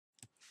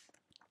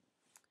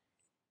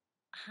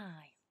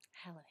Hi,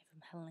 Helen here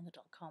from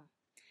Helen.com.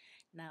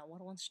 Now, what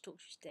I want to talk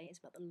to you today is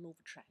about the law of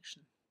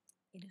attraction.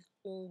 It is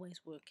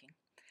always working,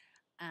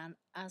 and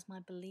as my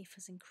belief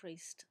has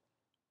increased,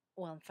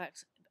 well, in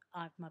fact,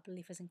 my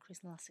belief has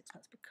increased in the last 6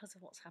 months because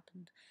of what's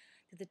happened.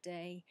 The other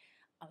day,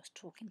 I was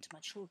talking to my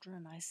children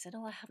and I said,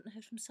 "Oh, I haven't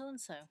heard from so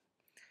and so,"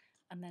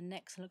 and then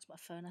next I looked at my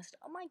phone and I said,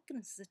 "Oh my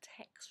goodness, there's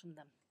a text from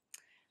them,"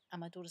 and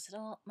my daughter said,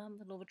 "Oh, Mum,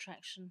 the law of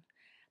attraction."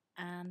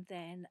 And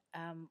then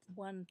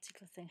one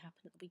particular thing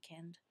happened at the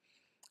weekend.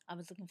 I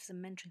was looking for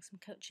some mentoring, some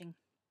coaching,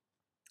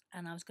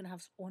 and I was going to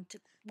have one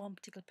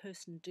particular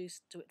person do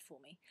it for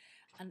me,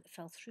 and it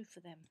fell through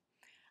for them.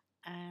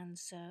 And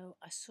so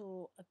I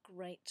saw a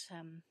great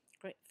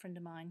friend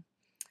of mine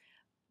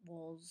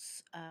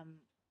was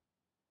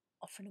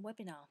offering a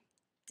webinar.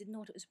 Didn't know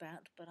what it was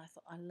about, but I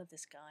thought, I love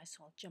this guy,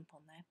 so I'll jump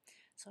on there.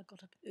 So I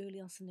got up early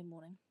on Sunday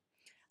morning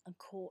and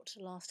caught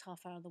the last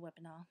half hour of the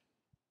webinar,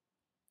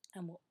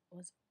 and it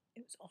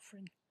was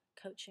offering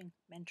coaching,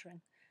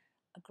 mentoring,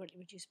 a greatly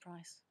reduced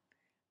price.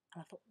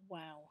 And I thought,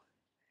 wow,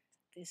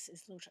 this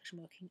is law of attraction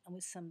working, and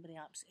with somebody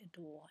I absolutely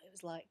adore. It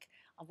was like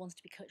I wanted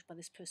to be coached by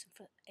this person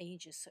for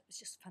ages, so it was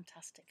just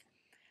fantastic.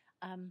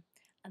 And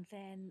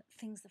then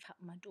things that have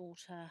happened. My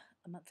daughter,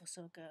 a month or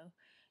so ago,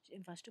 she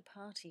invited to a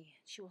party.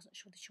 She wasn't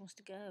sure that she wants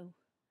to go.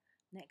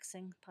 Next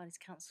thing, party's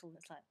cancelled.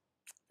 It's like,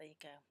 there you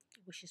go.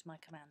 Wish is my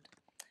command.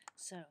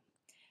 So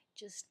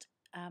just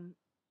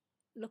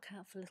look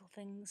out for little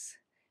things.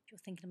 If you're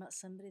thinking about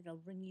somebody,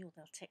 they'll ring you or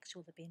they'll text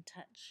you or they'll be in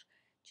touch.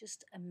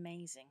 Just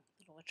amazing.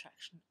 The law of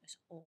attraction is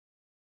all.